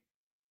pitching.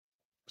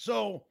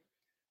 So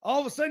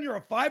all of a sudden you're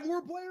a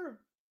 5-war player?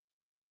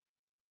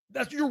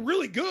 You're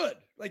really good.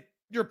 Like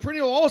you're a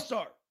perennial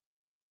all-star.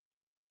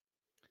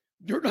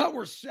 You're not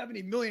worth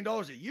 $70 million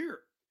a year.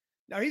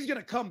 Now he's going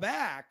to come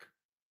back.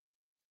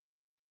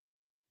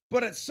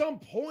 But at some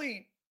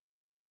point,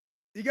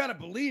 you got to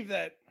believe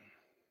that,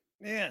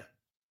 man,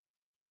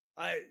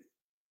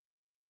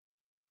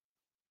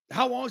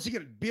 how long is he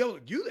going to be able to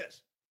do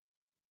this?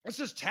 It's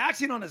just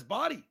taxing on his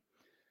body.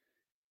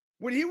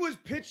 When he was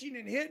pitching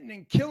and hitting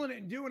and killing it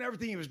and doing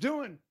everything he was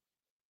doing,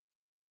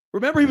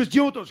 remember he was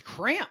dealing with those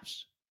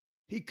cramps.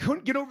 He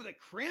couldn't get over the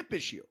cramp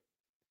issue.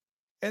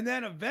 And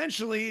then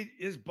eventually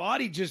his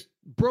body just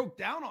broke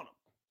down on him.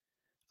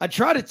 I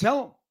try to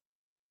tell him,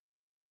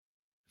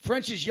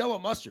 French's yellow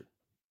mustard.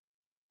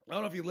 I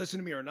don't know if you listen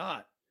to me or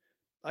not.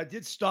 I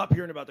did stop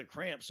hearing about the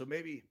cramps, so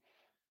maybe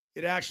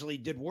it actually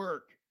did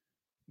work.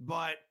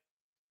 But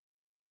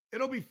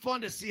it'll be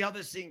fun to see how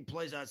this thing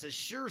plays out. It says,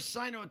 sure,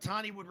 sign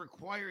Ohtani would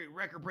require a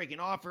record-breaking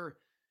offer,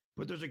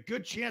 but there's a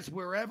good chance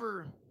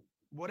whatever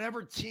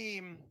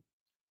team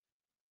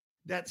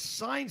that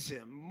signs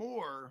him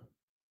more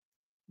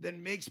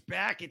than makes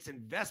back its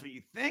investment.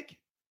 You think?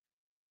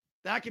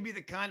 That could be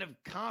the kind of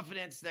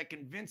confidence that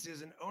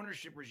convinces an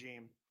ownership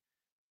regime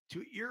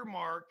to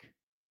earmark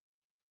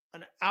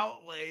an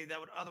outlay that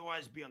would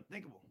otherwise be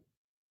unthinkable.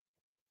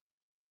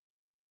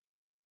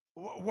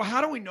 Well,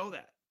 how do we know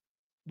that?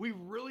 We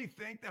really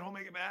think that he'll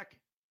make it back?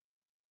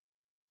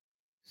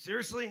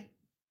 Seriously?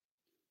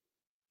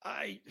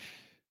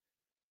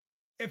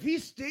 If he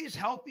stays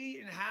healthy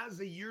and has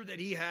the year that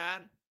he had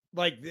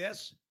like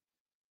this,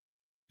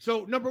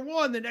 so number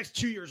one, the next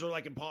 2 years are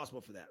like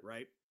impossible for that,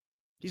 right?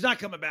 He's not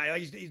coming back.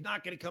 He's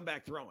not going to come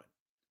back throwing.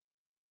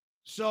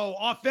 So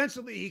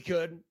offensively, he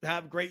could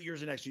have great years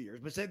the next 2 years,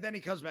 but then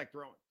he comes back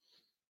throwing.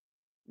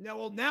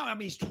 Now, I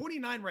mean, he's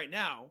 29 right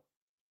now.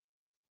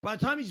 By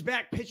the time he's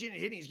back pitching and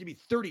hitting, he's going to be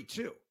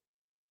 32.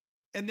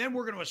 And then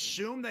we're going to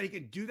assume that he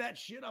can do that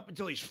shit up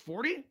until he's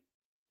 40?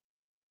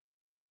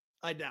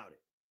 I doubt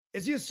it.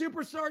 Is he a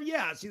superstar?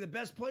 Yeah. Is he the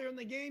best player in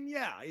the game?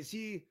 Yeah. Is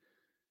he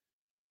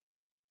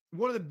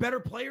one of the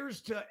better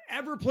players to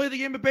ever play the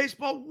game of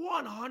baseball?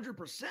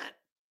 100%.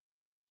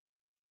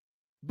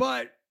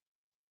 But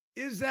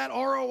is that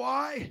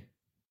ROI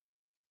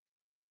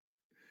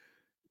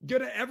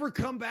going to ever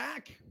come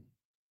back?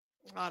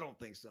 I don't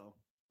think so.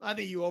 I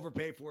think you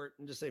overpay for it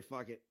and just say,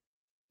 fuck it.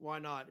 Why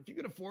not? If you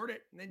can afford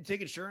it, and then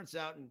take insurance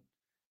out in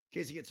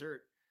case he gets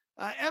hurt.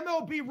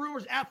 MLB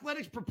rumors,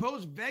 Athletics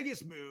proposed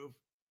Vegas move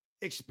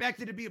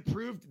expected to be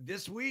approved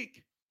this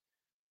week.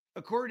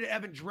 According to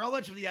Evan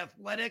Drellich of The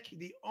Athletic,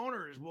 the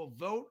owners will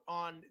vote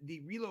on the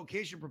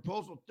relocation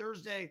proposal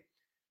Thursday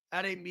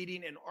at a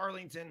meeting in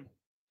Arlington,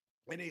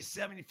 and a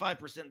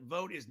 75%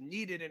 vote is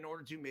needed in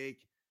order to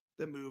make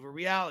the move a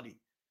reality.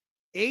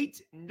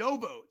 8 no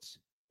votes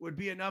would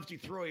be enough to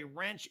throw a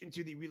wrench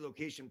into the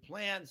relocation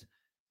plans,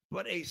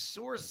 but a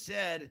source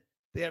said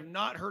they have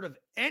not heard of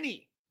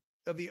any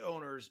of the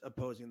owners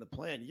opposing the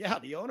plan. Yeah,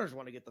 the owners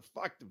want to get the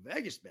fuck to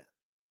Vegas, man.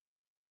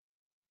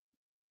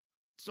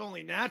 It's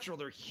only natural.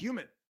 They're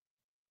human.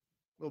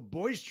 Little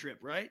boys trip,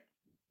 right?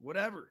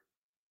 Whatever.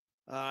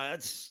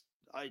 Vegas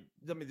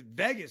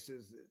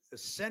is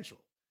essential,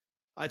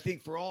 I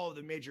think, for all of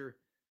the major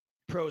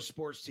pro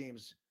sports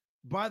teams.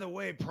 By the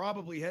way,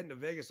 probably heading to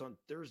Vegas on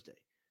Thursday.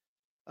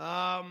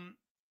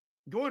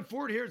 Going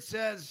forward here, it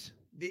says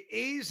the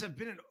A's have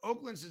been in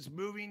Oakland since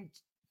moving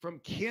from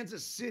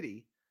Kansas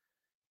City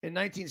in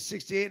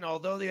 1968, and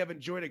although they have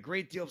enjoyed a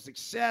great deal of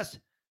success,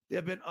 they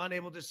have been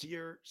unable to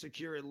secure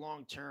a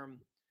long-term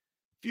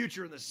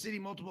future in the city.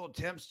 Multiple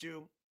attempts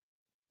to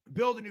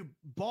build a new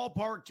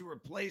ballpark to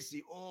replace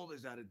the old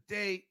is out of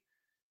date.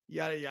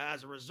 Yada, yada.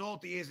 As a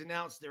result, the A's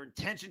announced their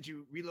intention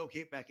to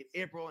relocate back in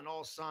April, and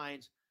all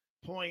signs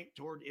point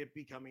toward it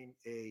becoming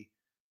a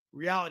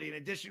reality. In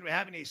addition to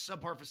having a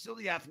subpar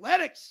facility,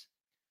 Athletics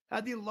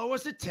had the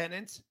lowest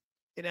attendance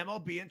in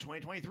MLB in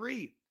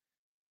 2023.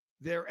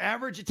 Their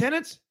average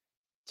attendance,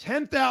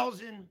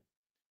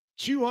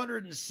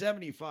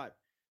 10,275.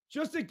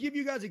 Just to give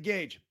you guys a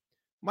gauge,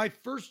 my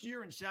first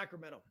year in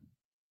Sacramento,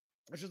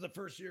 this was the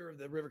first year of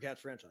the River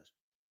Cats franchise.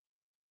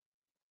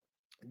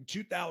 In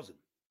 2000,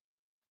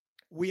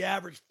 we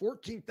averaged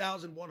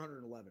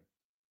 14,111.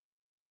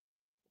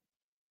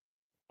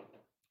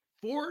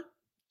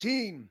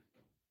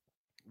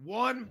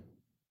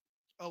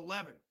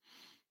 14,111.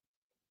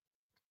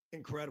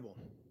 Incredible.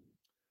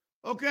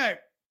 Okay.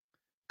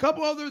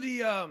 Couple other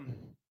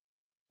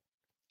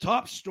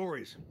top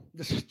stories.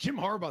 This Jim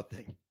Harbaugh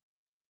thing.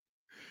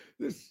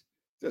 This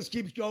just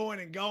keeps going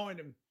and going,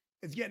 and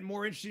it's getting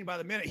more interesting by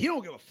the minute. He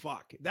don't give a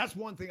fuck. That's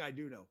one thing I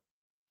do know.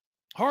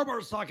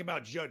 Harbaugh's talking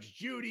about Judge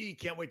Judy.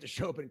 Can't wait to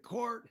show up in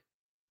court.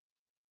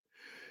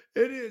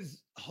 It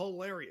is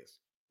hilarious.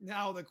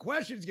 Now, the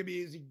question is going to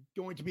be, is he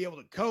going to be able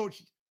to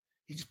coach?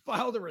 He's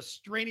filed a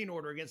restraining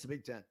order against the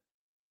Big Ten.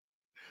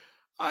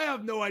 I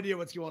have no idea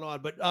what's going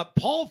on, but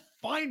Paul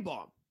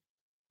Feinbaum,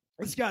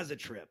 this guy's a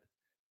trip.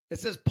 It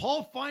says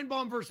Paul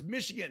Feinbaum versus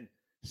Michigan,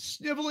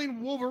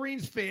 sniveling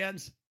Wolverines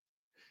fans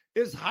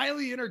is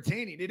highly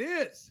entertaining. It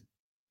is.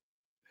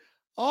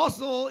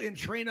 Also, in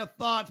train of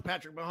thoughts,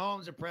 Patrick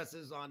Mahomes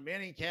impresses on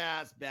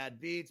ManningCast, bad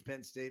beats,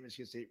 Penn State,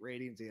 Michigan State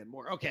ratings, and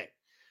more. Okay.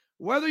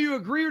 Whether you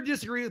agree or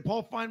disagree with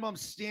Paul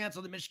Feinbaum's stance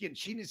on the Michigan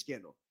cheating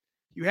scandal,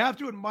 you have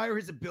to admire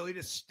his ability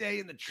to stay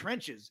in the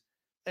trenches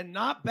and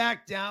not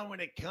back down when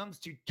it comes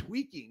to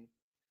tweaking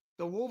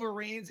the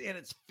Wolverines and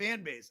its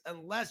fan base,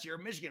 unless you're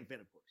a Michigan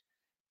fan, of course.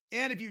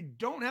 And if you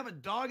don't have a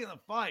dog in the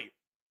fight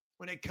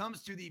when it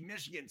comes to the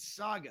Michigan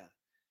saga,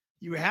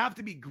 you have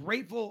to be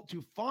grateful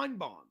to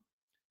Feinbaum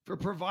for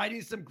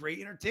providing some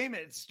great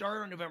entertainment. It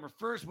started on November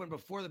 1st when,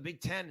 before the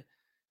Big Ten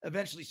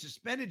eventually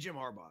suspended Jim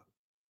Harbaugh,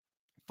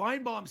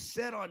 Feinbaum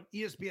said on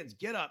ESPN's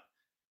Get Up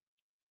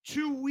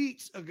 2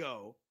 weeks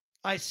ago,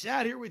 I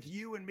sat here with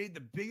you and made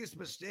the biggest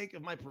mistake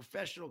of my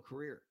professional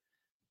career.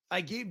 I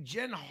gave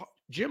Jim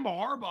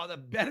Harbaugh the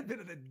benefit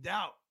of the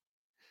doubt.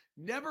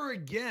 Never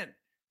again.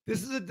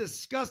 This is a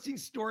disgusting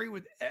story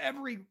with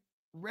every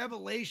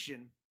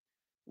revelation,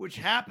 which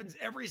happens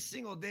every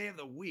single day of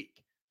the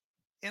week.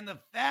 And the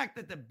fact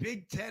that the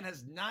Big Ten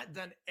has not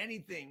done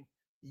anything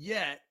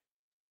yet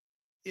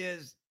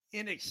is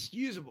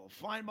inexcusable.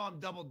 Feinbaum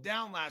doubled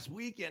down last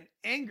week and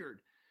angered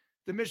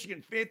the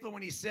Michigan faithful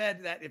when he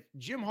said that if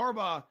Jim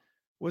Harbaugh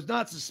was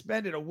not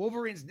suspended, a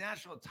Wolverines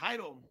national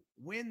title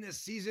win this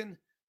season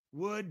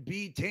would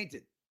be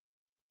tainted.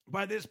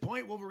 By this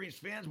point, Wolverines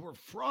fans were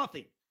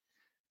frothing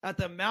at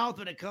the mouth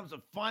when it comes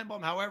to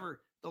Feinbaum.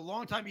 However, the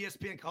longtime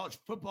ESPN college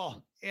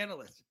football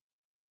analyst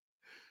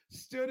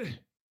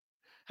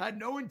had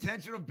no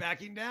intention of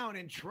backing down.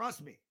 And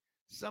trust me,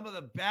 some of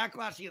the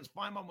backlash against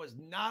Feinbaum was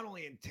not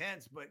only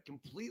intense, but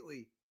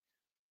completely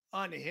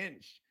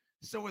unhinged.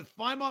 So with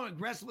Feinbaum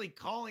aggressively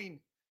calling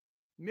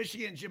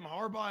Michigan Jim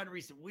Harbaugh in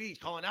recent weeks,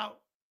 calling out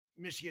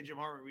Michigan Jim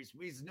Harbaugh in recent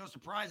weeks, it's no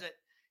surprise that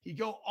he'd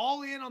go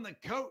all in on the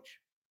coach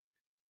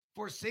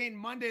for saying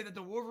Monday that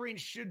the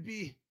Wolverines should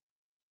be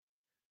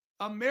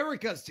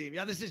America's team.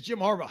 Yeah, this is Jim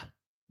Harbaugh.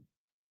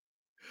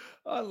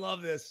 I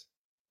love this.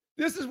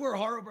 This is where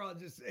Harbaugh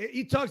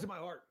he tugs at my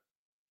heart.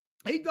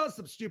 He does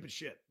some stupid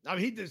shit. I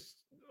mean,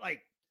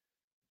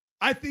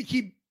 I think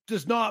he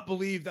does not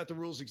believe that the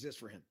rules exist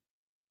for him.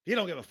 He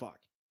don't give a fuck.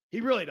 He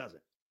really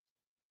doesn't.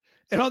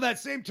 And on that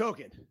same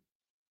token,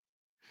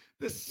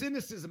 the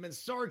cynicism and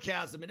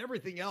sarcasm and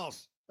everything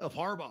else of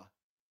Harbaugh,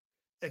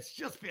 it's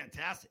just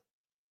fantastic.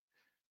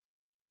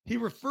 He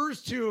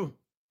refers to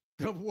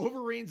the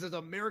Wolverines as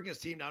America's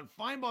team. Now,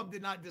 Feinbaum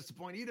did not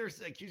disappoint either,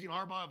 accusing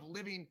Harbaugh of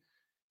living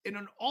in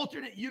an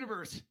alternate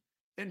universe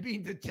and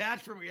being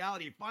detached from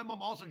reality.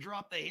 Feinbaum also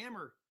dropped the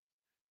hammer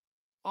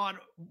on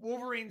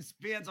Wolverines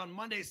fans on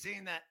Monday,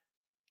 saying that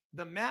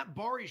the Matt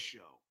Barry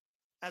show,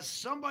 as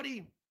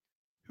somebody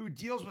who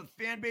deals with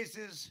fan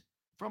bases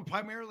from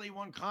primarily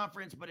one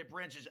conference, but it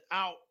branches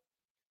out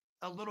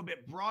a little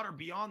bit broader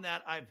beyond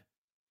that, I've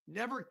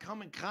never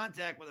come in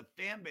contact with a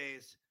fan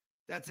base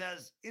that's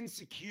as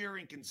insecure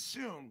and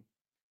consumed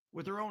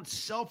with their own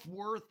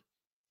self-worth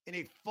in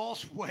a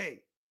false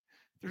way.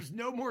 There's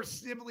no more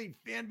sniveling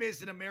fan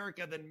base in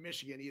America than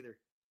Michigan either.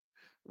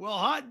 Well,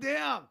 hot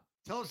damn.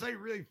 Tell us how you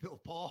really feel,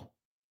 Paul.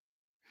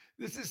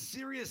 This is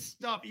serious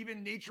stuff.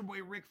 Even Nature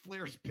Boy Ric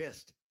Flair's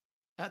pissed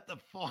at the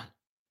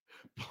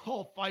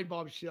Paul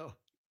Feinbaum show.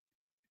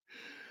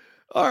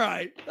 All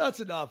right, that's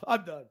enough.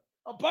 I'm done.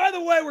 Oh, by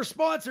the way, we're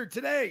sponsored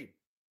today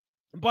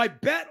by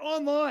Bet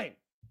Online.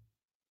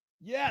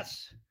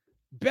 Yes,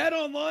 Bet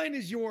Online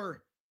is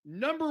your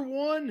number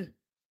one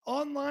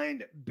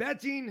online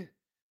betting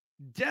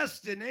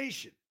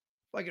destination.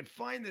 If I could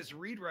find this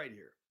read right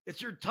here.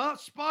 It's your top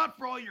spot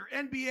for all your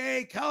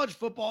NBA, college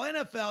football,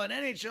 NFL, and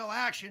NHL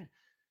action.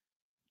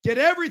 Get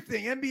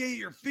everything NBA at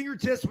your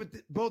fingertips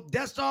with both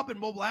desktop and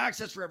mobile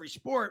access for every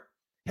sport.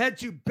 Head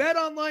to Bet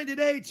Online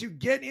today to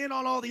get in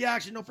on all the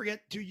action. Don't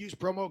forget to use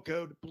promo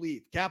code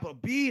BLEAV. Capital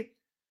BLEAV.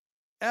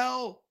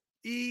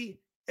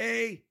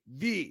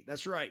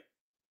 That's right.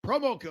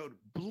 Promo code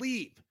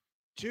BLEAV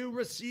to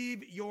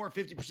receive your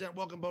 50%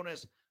 welcome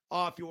bonus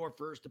off your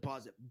first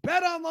deposit.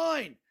 Bet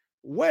Online,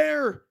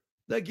 where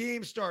the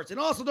game starts. And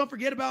also don't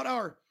forget about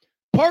our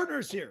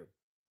partners here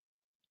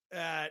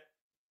at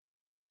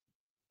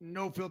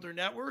No Filter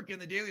Network and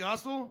the Daily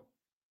Hustle.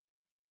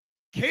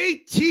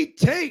 KT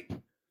Tape.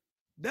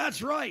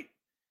 That's right.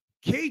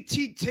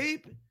 KT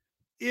Tape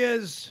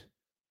is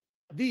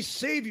the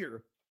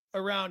savior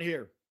around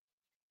here.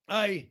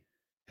 I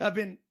have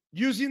been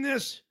using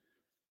this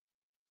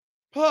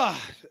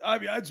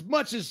as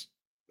much as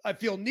I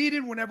feel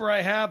needed whenever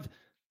I have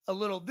a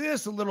little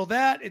this, a little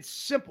that. It's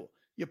simple.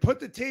 You put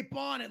the tape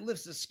on, it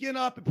lifts the skin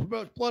up, it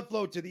promotes blood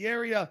flow to the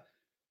area.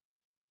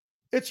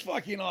 It's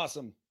fucking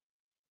awesome.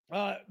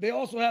 They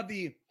also have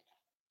the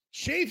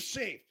Chafe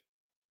Safe,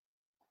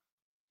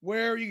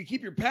 where you can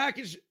keep your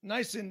package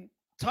nice and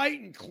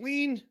tight and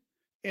clean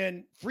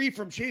and free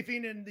from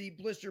chafing, and the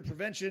blister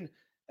prevention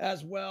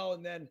as well.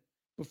 And then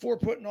before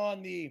putting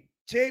on the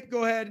tape,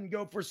 go ahead and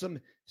go for some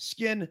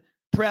skin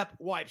prep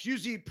wipes.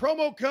 Use the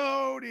promo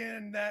code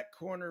in that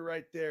corner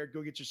right there.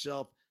 Go get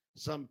yourself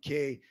some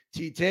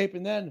KT tape.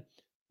 And then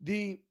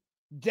the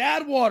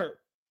Dad Water.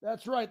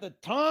 That's right. The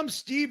Tom,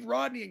 Steve,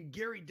 Rodney, and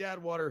Gary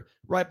Dad Water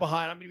right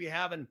behind. I'm going to be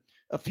having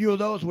a few of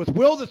those with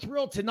Will the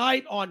Thrill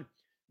tonight on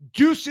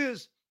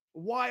Deuces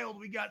Wild.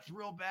 We got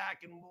Thrill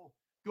back, and we'll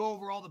go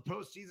over all the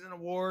postseason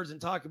awards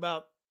and talk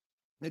about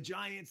the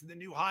Giants and the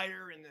new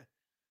hire and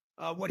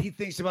what he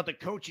thinks about the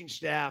coaching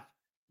staff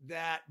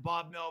that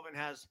Bob Melvin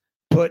has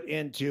put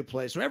into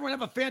place. So everyone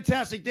have a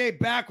fantastic day.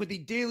 Back with the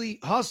Daily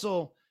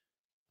Hustle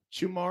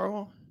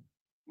tomorrow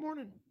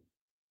morning.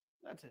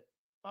 That's it.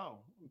 Oh,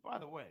 by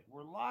the way,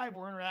 we're live.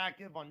 We're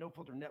interactive on No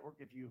Filter Network.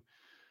 If you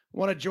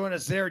want to join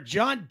us there,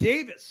 John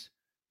Davis,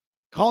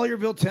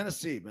 Collierville,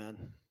 Tennessee, man.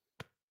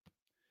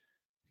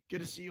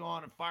 Good to see you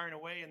on and firing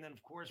away. And then,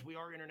 of course, we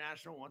are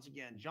international once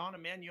again. John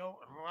Emmanuel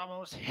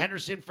Ramos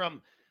Henderson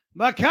from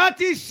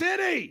Makati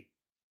City.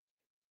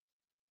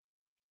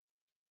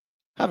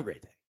 Have a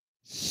great day.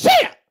 See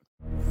ya.